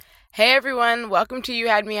Hey everyone, welcome to You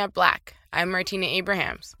Had Me at Black. I'm Martina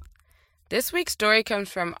Abrahams. This week's story comes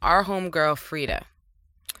from our homegirl, Frida.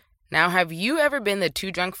 Now, have you ever been the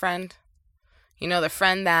too drunk friend? You know, the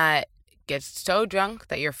friend that gets so drunk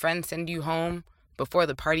that your friends send you home before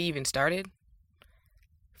the party even started?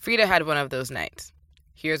 Frida had one of those nights.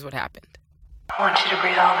 Here's what happened. I want you to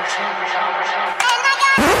breathe all this in, breathe all this in.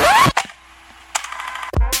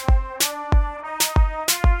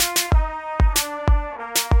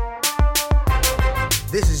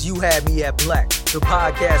 This is You Had Me at Black, the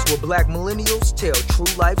podcast where black millennials tell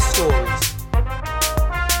true life stories.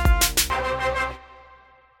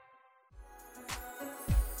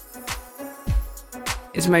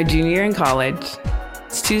 It's my junior year in college.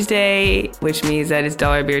 It's Tuesday, which means that it's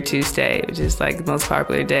Dollar Beer Tuesday, which is like the most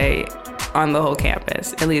popular day on the whole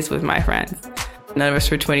campus, at least with my friends. None of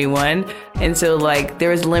us were 21, and so there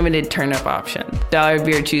was limited turn-up option. Dollar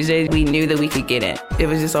Beer Tuesday, we knew that we could get in. It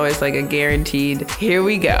was just always like a guaranteed, here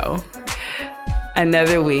we go.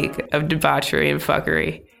 Another week of debauchery and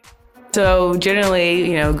fuckery. So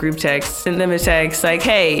generally, group text, send them a text like,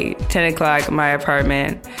 hey, 10 o'clock, my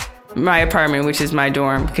apartment, which is my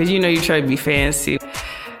dorm, because you try to be fancy.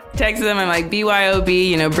 Text them, I'm like,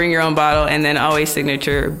 BYOB, bring your own bottle, and then always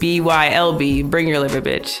signature, BYLB, bring your liver,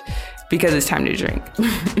 bitch. Because it's time to drink.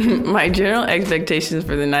 My general expectations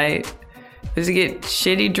for the night is to get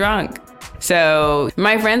shitty drunk. So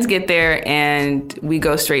my friends get there and we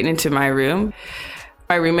go straight into my room.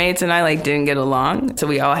 My roommates and I didn't get along, so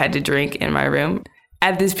we all had to drink in my room.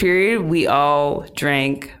 At this period, we all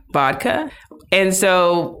drank vodka. And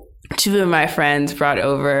so two of my friends brought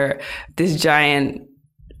over this giant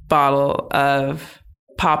bottle of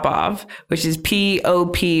Popov, which is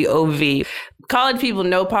Popov. College people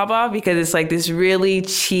know Popov because it's this really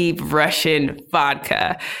cheap Russian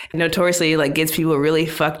vodka. Notoriously, gets people really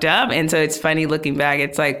fucked up. And so it's funny looking back,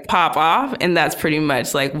 it's pop off. And that's pretty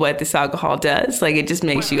much what this alcohol does. It just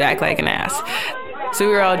makes you act like an ass. So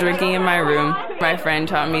we were all drinking in my room. My friend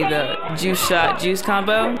taught me the juice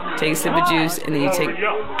combo. Take a sip of juice, and then you take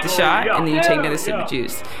the shot, and then you take another sip of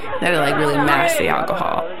juice. That would really mask the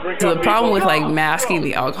alcohol. So the problem with masking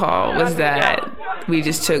the alcohol was that we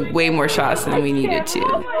just took way more shots than we needed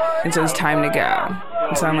to. And so it's time to go.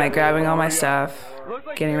 And so I'm grabbing all my stuff,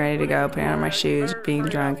 getting ready to go, putting on my shoes, being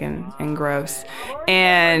drunk and gross.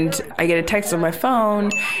 And I get a text on my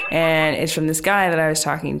phone, and it's from this guy that I was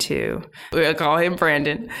talking to. We'll call him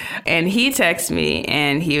Brandon. And he texts me,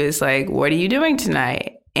 and he was like, what are you doing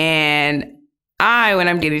tonight? And when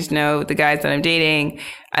I'm getting to know the guys that I'm dating,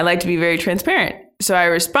 I like to be very transparent. So I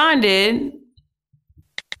responded, ...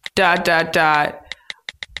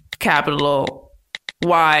 capital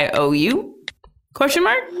YOU ?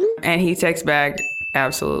 And he texts back,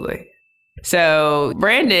 absolutely. So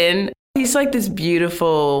Brandon, he's this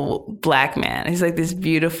beautiful black man. He's this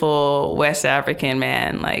beautiful West African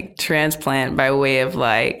man, transplant by way of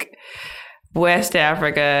West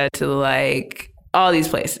Africa to all these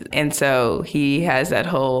places. And so he has that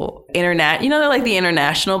whole internet, they're the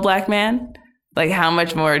international black man, how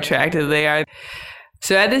much more attractive they are.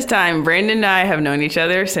 So at this time, Brandon and I have known each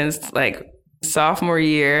other since sophomore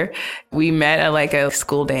year. We met at a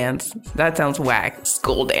school dance. That sounds whack.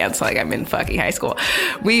 School dance, I'm in fucking high school.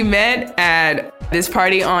 We met at this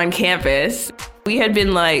party on campus. We had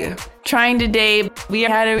been trying to date. We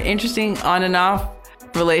had an interesting on and off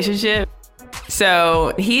relationship.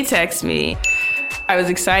 So he texted me. I was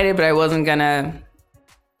excited, but I wasn't gonna,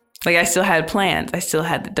 I still had plans. I still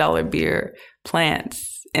had the dollar beer plans.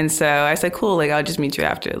 And so I said, cool, I'll just meet you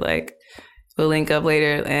after. We'll link up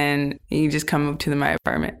later and you just come up to my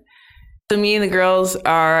apartment. So me and the girls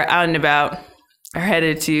are out and about, are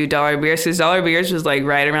headed to Dollar Beers, because Dollar Beers was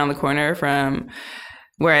right around the corner from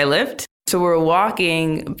where I lived. So we're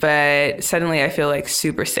walking, but suddenly I feel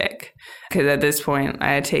super sick, because at this point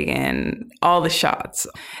I had taken all the shots.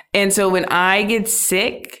 And so when I get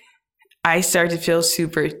sick, I start to feel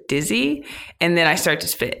super dizzy, and then I start to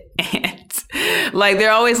spit. And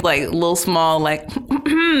they're always little small,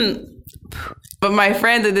 but my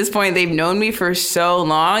friends at this point, they've known me for so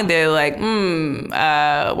long. They're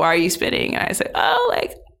why are you spitting? And I say,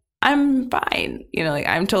 I'm fine.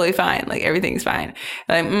 I'm totally fine. Everything's fine.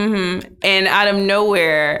 And out of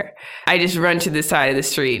nowhere, I just run to the side of the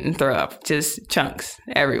street and throw up, just chunks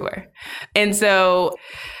everywhere. And so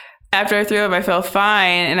after I threw up, I felt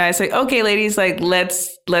fine. And I was like, okay, ladies,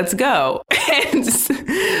 let's go.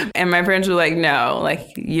 And my friends were like, no,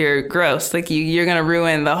 you're gross. You're going to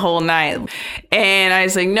ruin the whole night. And I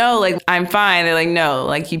was like, no, I'm fine. They're like,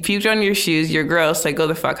 no, you puked on your shoes. You're gross. Go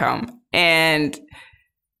the fuck home. And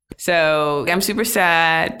so I'm super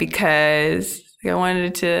sad because Like I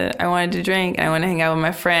wanted to drink, and I wanted to hang out with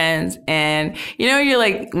my friends. And you know, you're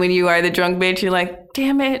like, when you are the drunk bitch, you're like,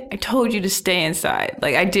 damn it, I told you to stay inside.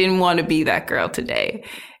 Like I didn't want to be that girl today.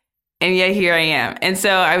 And yet here I am. And so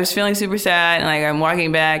I was feeling super sad, and like I'm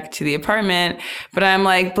walking back to the apartment, but I'm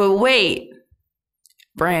like, but wait,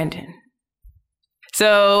 Brandon.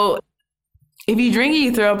 So if you drink and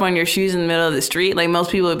you throw up on your shoes in the middle of the street, like most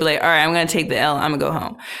people would be like, all right, I'm going to take the L. I'm going to go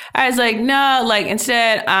home. I was like, no, like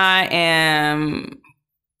instead I am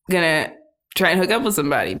going to try and hook up with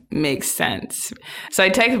somebody. Makes sense. So I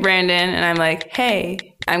text Brandon and I'm like,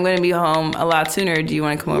 hey, I'm going to be home a lot sooner. Do you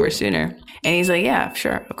want to come over sooner? And he's like, yeah,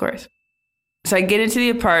 sure, of course. So I get into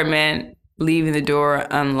the apartment, leaving the door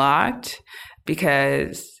unlocked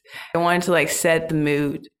because I wanted to like set the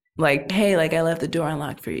mood. Like, hey, like I left the door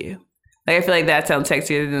unlocked for you. Like, I feel like that sounds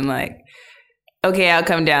sexier than like, okay, I'll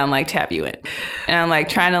come down, like tap you in. And I'm like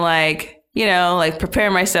trying to like, you know, like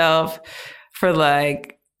prepare myself for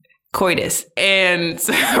like coitus. And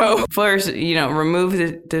so first, you know, remove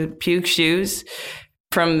the puke shoes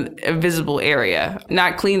from a visible area,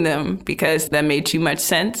 not clean them because that made too much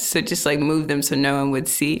sense. So just like move them so no one would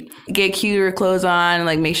see. Get cuter clothes on,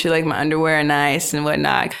 like make sure like my underwear are nice and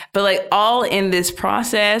whatnot. But like all in this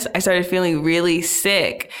process, I started feeling really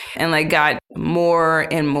sick and like got more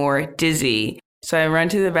and more dizzy. So I run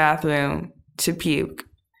to the bathroom to puke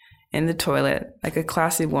in the toilet like a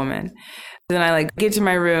classy woman. Then I like get to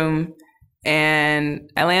my room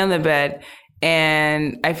and I lay on the bed.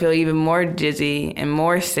 And I feel even more dizzy and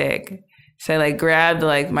more sick. So I like grabbed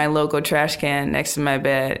like my local trash can next to my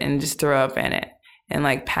bed and just throw up in it and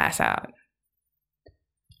like pass out.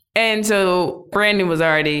 And so Brandon was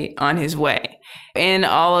already on his way. In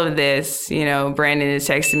all of this, you know, Brandon is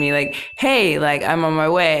texting me like, hey, like I'm on my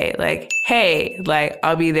way. Like, hey, like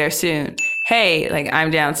I'll be there soon. Hey, like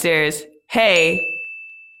I'm downstairs. Hey,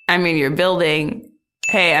 I'm in your building.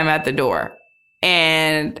 Hey, I'm at the door.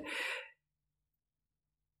 And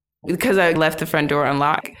because I left the front door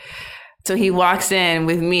unlocked. So he walks in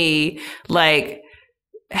with me, like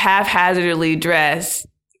haphazardly dressed,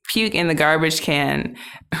 puke in the garbage can.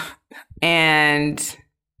 And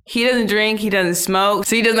he doesn't drink, he doesn't smoke,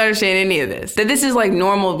 so he doesn't understand any of this. That this is like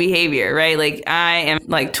normal behavior, right? Like I am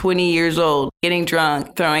like 20 years old, getting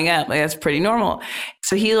drunk, throwing up, like that's pretty normal.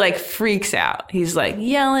 So he like freaks out. He's like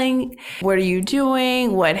yelling, what are you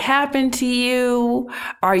doing? What happened to you?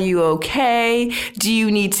 Are you okay? Do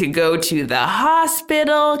you need to go to the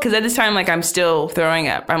hospital? Because at this time, like I'm still throwing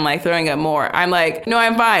up. I'm like throwing up more. I'm like, no,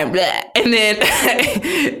 I'm fine. Blah. And then,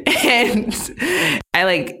 and I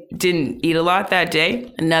like didn't eat a lot that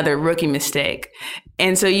day. Another rookie mistake.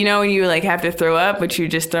 And so, you know, when you like have to throw up, but you're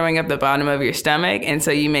just throwing up the bottom of your stomach. And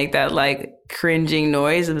so you make that like cringing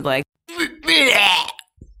noise of like,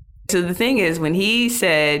 so the thing is, when he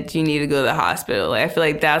said you need to go to the hospital, like, I feel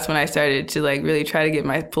like that's when I started to like really try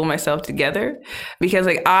to pull myself together, because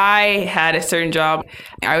like I had a certain job.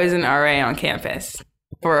 I was an RA on campus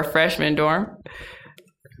for a freshman dorm.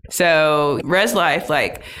 So res life,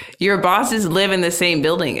 like your bosses live in the same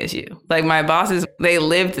building as you. Like my bosses, they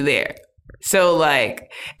lived there. So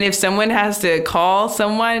like, if someone has to call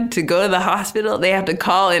someone to go to the hospital, they have to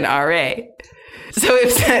call an RA. So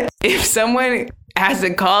if someone has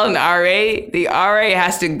to call an RA, the RA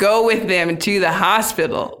has to go with them to the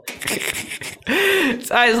hospital.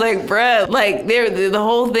 So I was like, bruh, like the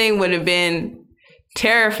whole thing would have been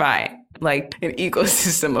terrifying, like an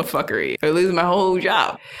ecosystem of fuckery, or lose my whole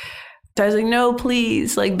job. So I was like, no,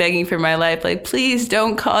 please, like begging for my life, like, please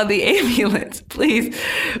don't call the ambulance. Please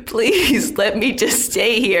let me just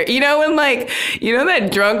stay here. You know, when like, you know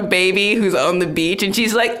that drunk baby who's on the beach and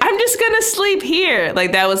she's like, I'm just gonna sleep here.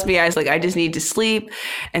 Like that was me. I was like, I just need to sleep.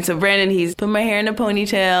 And so Brandon, he's put my hair in a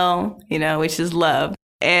ponytail, you know, which is love.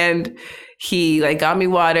 And he like got me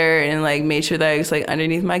water and like made sure that I was like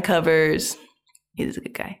underneath my covers. He's a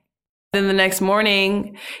good guy. Then the next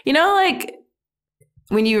morning, you know, like,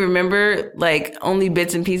 when you remember like only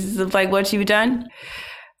bits and pieces of like what you've done.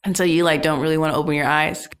 And so you like don't really want to open your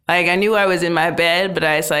eyes. Like I knew I was in my bed, but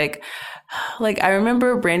I was like I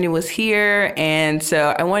remember Brandon was here. And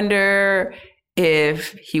so I wonder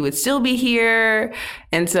if he would still be here.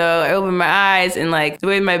 And so I opened my eyes, and like the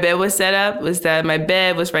way my bed was set up was that my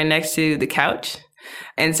bed was right next to the couch.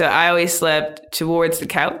 And so I always slept towards the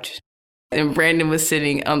couch. And Brandon was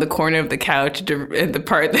sitting on the corner of the couch at the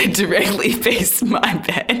part that directly faced my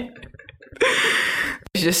bed.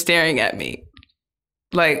 Just staring at me,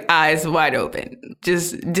 like eyes wide open,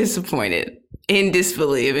 just disappointed, in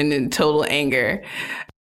disbelief, and in total anger.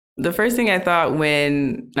 The first thing I thought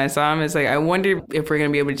when I saw him is like, I wonder if we're going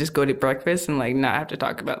to be able to just go to breakfast and like not have to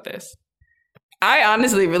talk about this. I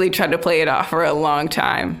honestly really tried to play it off for a long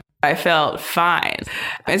time. I felt fine.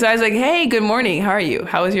 And so I was like, hey, good morning. How are you?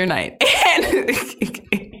 How was your night? And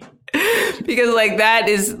because like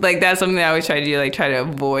that's something that I always try to do, like try to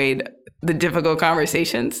avoid the difficult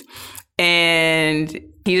conversations. And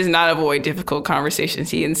he does not avoid difficult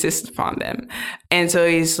conversations. He insists upon them. And so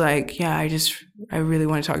he's like, yeah, I really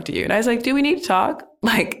want to talk to you. And I was like, do we need to talk?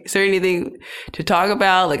 Like, is there anything to talk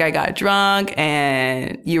about? Like, I got drunk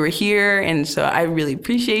and you were here. And so I really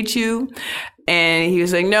appreciate you. And he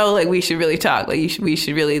was like, no, like, we should really talk. Like, we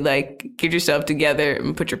should really, like, get yourself together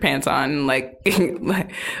and put your pants on and, like,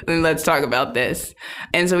 and let's talk about this.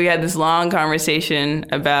 And so we had this long conversation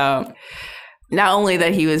about not only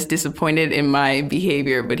that he was disappointed in my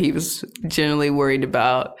behavior, but he was generally worried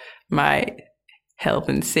about my health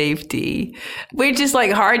and safety, which is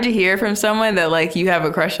like hard to hear from someone that like you have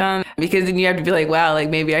a crush on, because then you have to be like, wow, like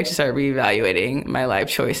maybe I should start reevaluating my life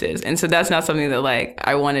choices. And so that's not something that like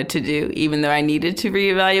I wanted to do, even though I needed to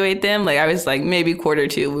reevaluate them. Like I was like, maybe quarter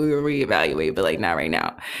two we will reevaluate, but like not right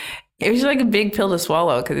now. It was like a big pill to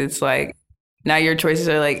swallow, because it's like now your choices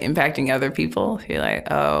are like impacting other people. You're like,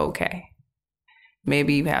 oh, okay,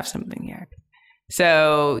 maybe you have something here.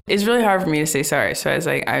 So it's really hard for me to say sorry. So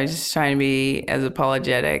I was just trying to be as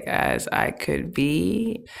apologetic as I could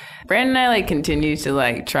be. Brandon and I like continue to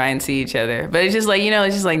like try and see each other, but it's just like,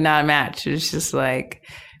 it's just like not a match. It's just like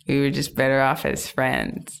we were just better off as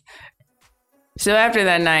friends. So after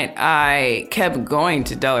that night, I kept going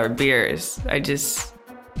to dollar beers. I just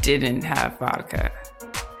didn't have vodka.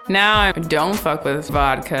 Now I don't fuck with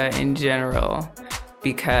vodka in general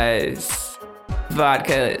because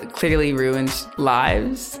vodka clearly ruins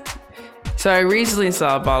lives. So I recently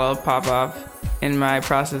saw a bottle of Popov in my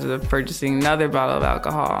process of purchasing another bottle of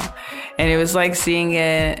alcohol. And it was like seeing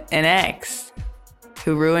an ex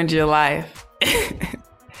who ruined your life. I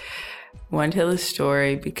want to tell a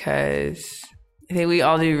story because I think we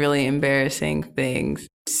all do really embarrassing things.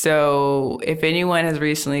 So if anyone has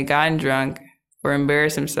recently gotten drunk or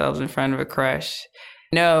embarrassed themselves in front of a crush,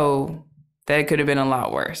 know that it could have been a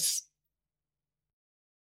lot worse.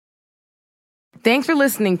 Thanks for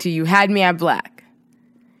listening to You Had Me at Black.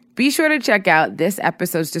 Be sure to check out this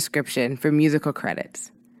episode's description for musical credits.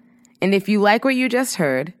 And if you like what you just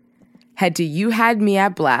heard, head to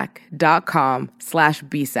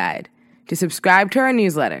youhadmeatblack.com/B-side to subscribe to our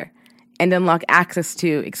newsletter and unlock access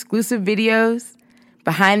to exclusive videos,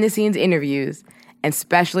 behind-the-scenes interviews, and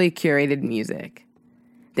specially curated music.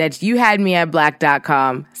 That's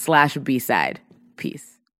youhadmeatblack.com/B-side. Peace.